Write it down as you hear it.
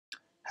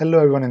Hello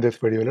everyone, in this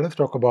video let us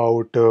talk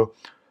about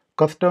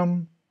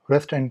custom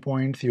REST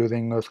endpoints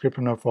using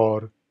ScriptRunner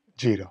for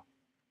Jira.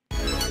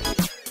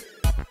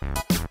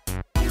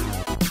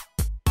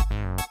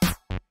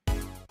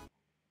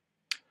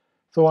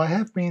 So I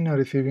have been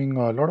receiving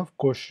a lot of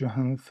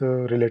questions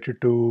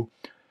related to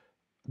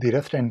the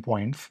REST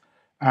endpoints,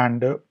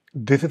 and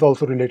this is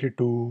also related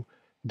to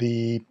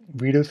the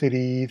video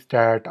series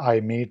that I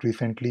made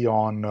recently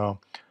on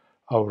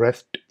a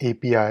REST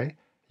API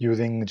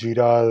using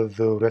Jira's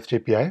REST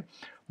API.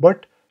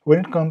 But when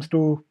it comes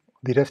to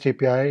the REST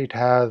API, it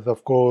has,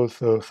 of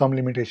course, some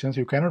limitations.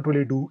 You cannot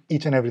really do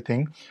each and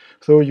everything.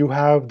 So you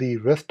have the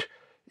REST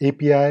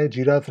API,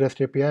 Jira's REST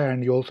API,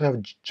 and you also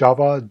have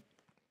Java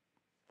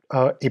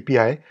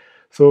API.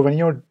 So when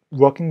you're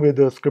working with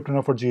the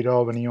ScriptRunner for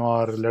Jira, when you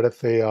are, let us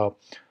say,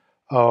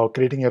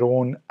 creating your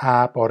own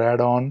app or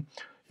add-on,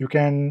 you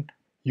can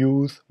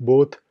use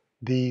both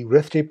the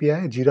REST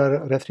API,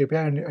 Jira REST API,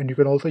 and you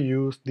can also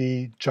use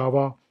the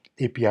Java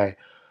API.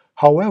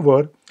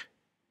 However,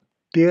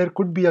 there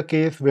could be a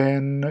case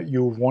when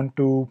you want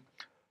to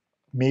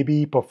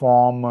maybe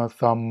perform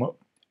some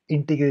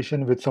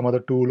integration with some other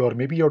tool, or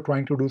maybe you're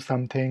trying to do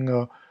something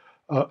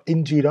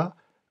in Jira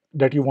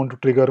that you want to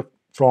trigger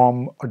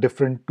from a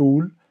different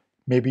tool,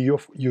 maybe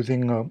you're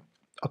using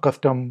a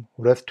custom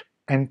REST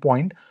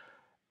endpoint,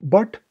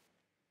 but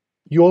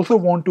you also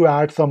want to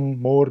add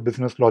some more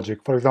business logic.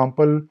 For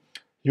example,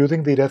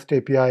 using the REST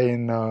API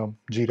in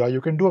Jira,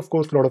 you can do, of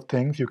course, a lot of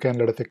things. You can,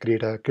 let us say,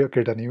 create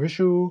a new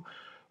issue,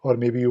 or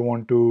maybe you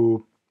want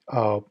to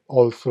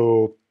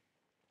also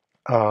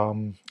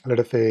let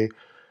us say,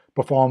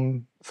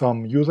 perform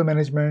some user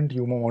management.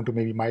 You want to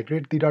maybe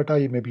migrate the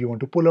data. Maybe you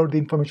want to pull out the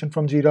information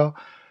from Jira.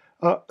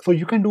 So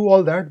you can do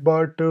all that,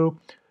 but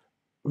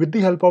with the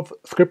help of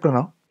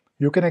ScriptRunner,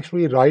 you can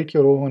actually write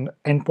your own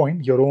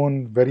endpoint, your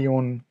own very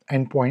own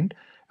endpoint,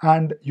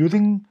 and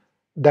using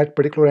that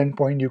particular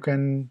endpoint, you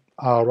can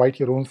write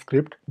your own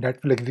script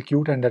that will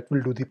execute and that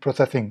will do the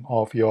processing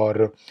of your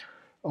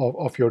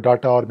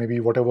data, or maybe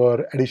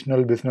whatever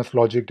additional business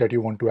logic that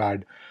you want to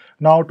add.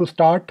 Now, to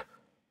start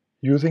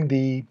using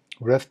the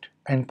REST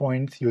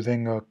endpoints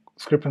using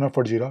ScriptRunner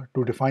for Jira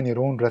to define your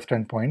own REST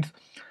endpoints,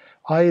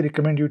 I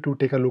recommend you to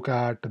take a look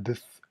at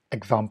this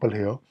example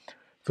here.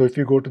 So if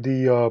you go to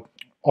the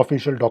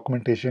official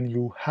documentation,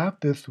 you have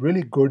this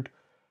really good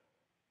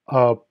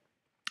uh,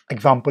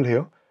 example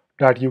here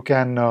that you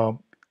can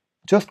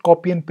just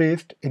copy and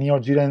paste in your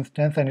Jira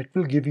instance, and it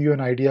will give you an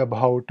idea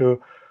about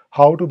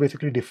how to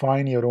basically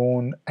define your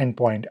own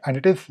endpoint. And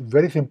it is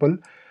very simple.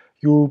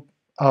 You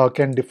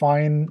can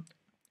define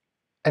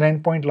an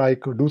endpoint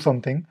like do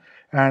something,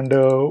 and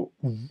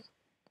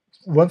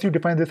once you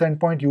define this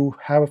endpoint, you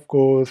have, of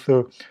course,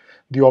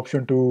 the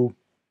option to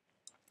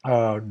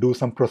do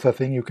some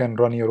processing. You can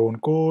run your own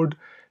code,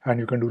 and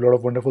you can do a lot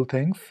of wonderful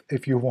things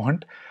if you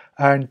want.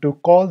 And to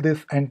call this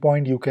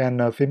endpoint, you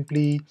can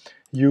simply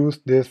use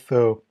this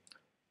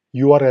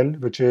URL,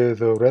 which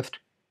is REST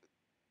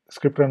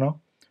ScriptRunner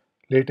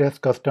latest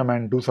custom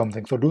and do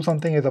something. So do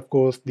something is, of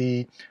course,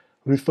 the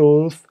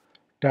resource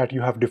that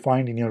you have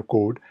defined in your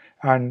code,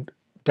 and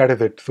that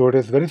is it. So it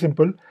is very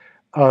simple.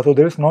 So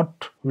there is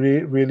not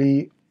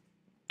really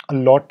a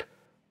lot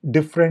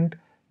different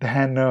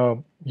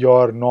than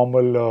your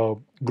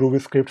normal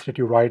Groovy scripts that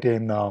you write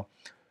in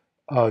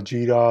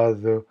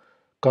Jira's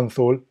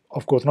console.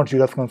 Of course, not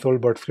Jira's console,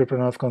 but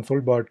ScriptRunner's console.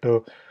 But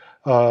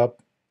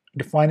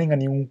defining a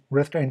new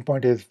REST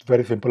endpoint is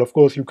very simple. Of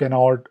course, you can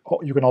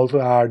also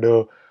add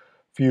a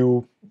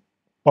few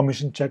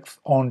permission checks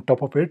on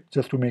top of it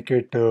just to make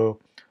it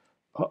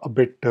a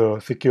bit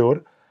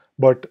secure.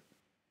 But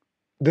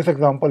this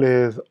example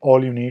is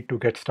all you need to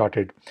get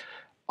started.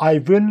 I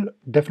will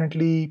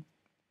definitely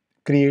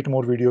create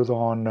more videos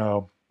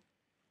on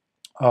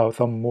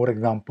some more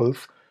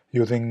examples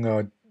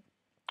using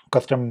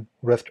custom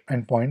REST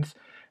endpoints,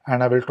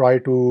 and I will try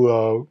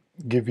to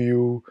give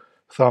you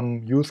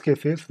some use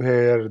cases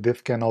where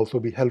this can also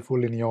be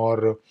helpful in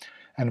your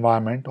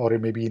environment or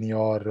maybe in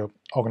your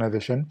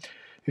organization.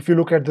 If you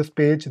look at this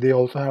page, they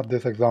also have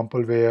this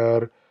example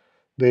where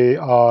they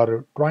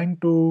are trying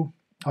to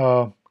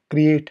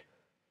create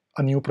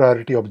a new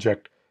priority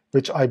object,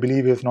 which I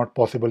believe is not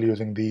possible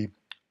using the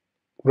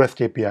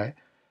REST API.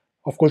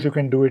 Of course, you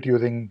can do it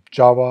using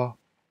Java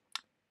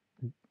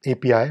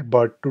API,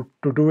 but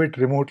to do it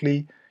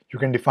remotely, you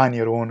can define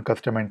your own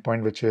custom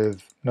endpoint, which is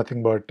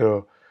nothing but,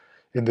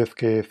 in this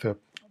case,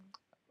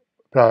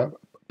 pri-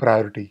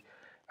 priority.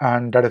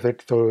 And that is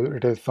it. So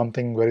it is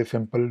something very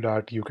simple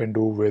that you can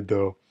do with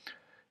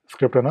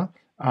ScriptRunner.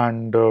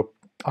 And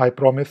I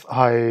promise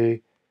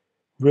I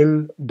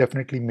will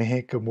definitely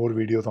make more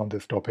videos on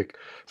this topic.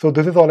 So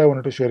this is all I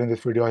wanted to share in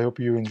this video. I hope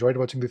you enjoyed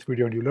watching this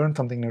video and you learned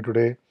something new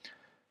today.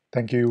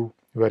 Thank you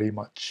very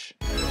much.